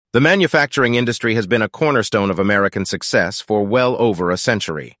The manufacturing industry has been a cornerstone of American success for well over a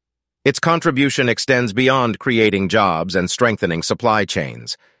century. Its contribution extends beyond creating jobs and strengthening supply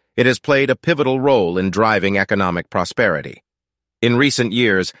chains. It has played a pivotal role in driving economic prosperity. In recent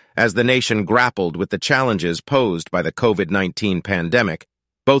years, as the nation grappled with the challenges posed by the COVID-19 pandemic,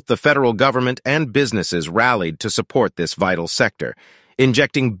 both the federal government and businesses rallied to support this vital sector,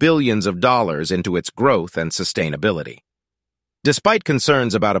 injecting billions of dollars into its growth and sustainability. Despite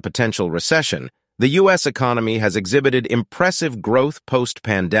concerns about a potential recession, the U.S. economy has exhibited impressive growth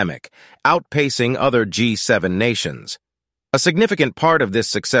post-pandemic, outpacing other G7 nations. A significant part of this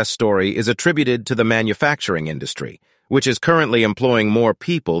success story is attributed to the manufacturing industry, which is currently employing more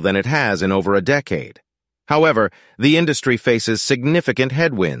people than it has in over a decade. However, the industry faces significant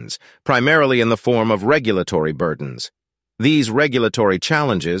headwinds, primarily in the form of regulatory burdens. These regulatory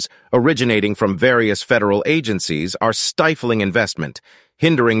challenges, originating from various federal agencies, are stifling investment,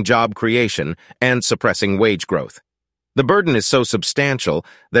 hindering job creation, and suppressing wage growth. The burden is so substantial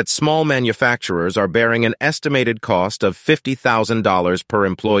that small manufacturers are bearing an estimated cost of $50,000 per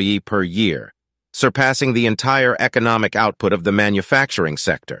employee per year, surpassing the entire economic output of the manufacturing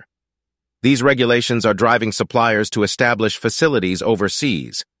sector. These regulations are driving suppliers to establish facilities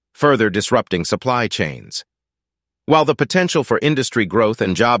overseas, further disrupting supply chains. While the potential for industry growth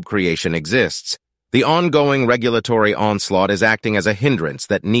and job creation exists, the ongoing regulatory onslaught is acting as a hindrance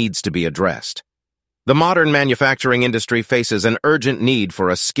that needs to be addressed. The modern manufacturing industry faces an urgent need for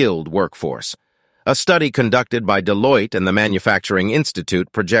a skilled workforce. A study conducted by Deloitte and the Manufacturing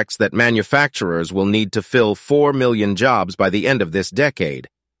Institute projects that manufacturers will need to fill 4 million jobs by the end of this decade,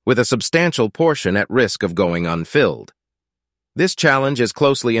 with a substantial portion at risk of going unfilled. This challenge is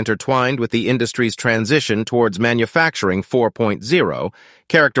closely intertwined with the industry's transition towards Manufacturing 4.0,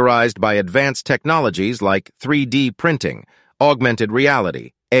 characterized by advanced technologies like 3D printing, augmented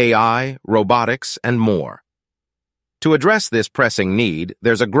reality, AI, robotics, and more. To address this pressing need,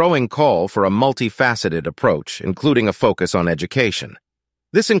 there's a growing call for a multifaceted approach, including a focus on education.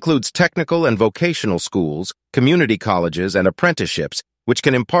 This includes technical and vocational schools, community colleges, and apprenticeships, which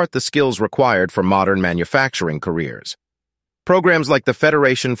can impart the skills required for modern manufacturing careers. Programs like the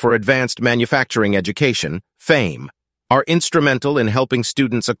Federation for Advanced Manufacturing Education, FAME, are instrumental in helping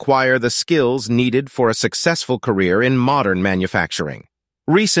students acquire the skills needed for a successful career in modern manufacturing.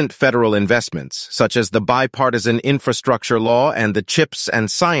 Recent federal investments, such as the Bipartisan Infrastructure Law and the CHIPS and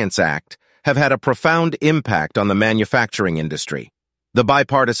Science Act, have had a profound impact on the manufacturing industry. The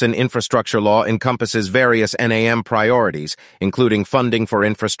Bipartisan Infrastructure Law encompasses various NAM priorities, including funding for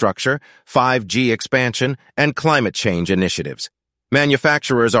infrastructure, 5G expansion, and climate change initiatives.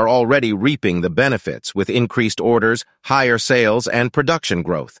 Manufacturers are already reaping the benefits with increased orders, higher sales, and production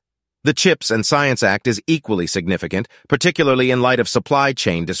growth. The CHIPS and Science Act is equally significant, particularly in light of supply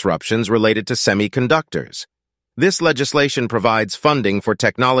chain disruptions related to semiconductors. This legislation provides funding for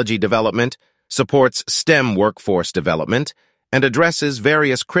technology development, supports STEM workforce development, and addresses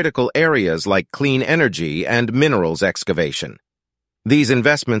various critical areas like clean energy and minerals excavation. These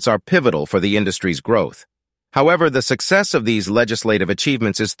investments are pivotal for the industry's growth. However, the success of these legislative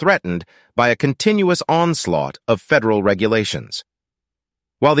achievements is threatened by a continuous onslaught of federal regulations.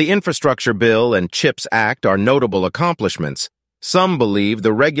 While the Infrastructure Bill and CHIPS Act are notable accomplishments, some believe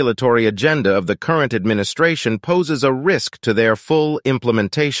the regulatory agenda of the current administration poses a risk to their full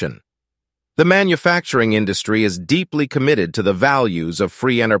implementation. The manufacturing industry is deeply committed to the values of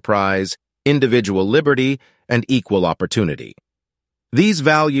free enterprise, individual liberty, and equal opportunity. These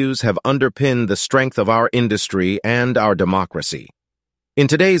values have underpinned the strength of our industry and our democracy. In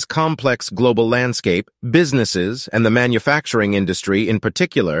today's complex global landscape, businesses, and the manufacturing industry in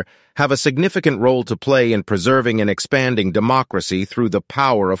particular, have a significant role to play in preserving and expanding democracy through the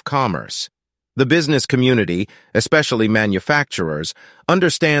power of commerce. The business community, especially manufacturers,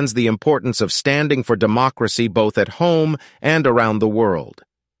 understands the importance of standing for democracy both at home and around the world.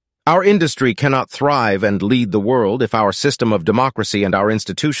 Our industry cannot thrive and lead the world if our system of democracy and our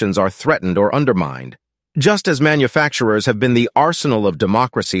institutions are threatened or undermined. Just as manufacturers have been the arsenal of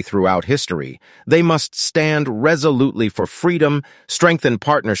democracy throughout history, they must stand resolutely for freedom, strengthen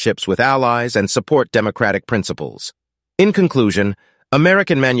partnerships with allies, and support democratic principles. In conclusion,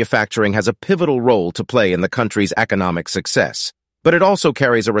 American manufacturing has a pivotal role to play in the country's economic success, but it also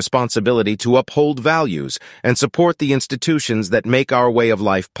carries a responsibility to uphold values and support the institutions that make our way of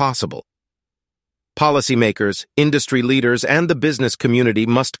life possible. Policymakers, industry leaders, and the business community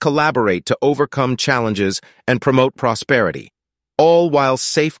must collaborate to overcome challenges and promote prosperity, all while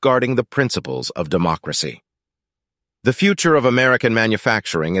safeguarding the principles of democracy. The future of American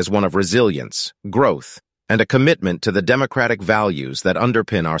manufacturing is one of resilience, growth, and a commitment to the democratic values that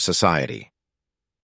underpin our society.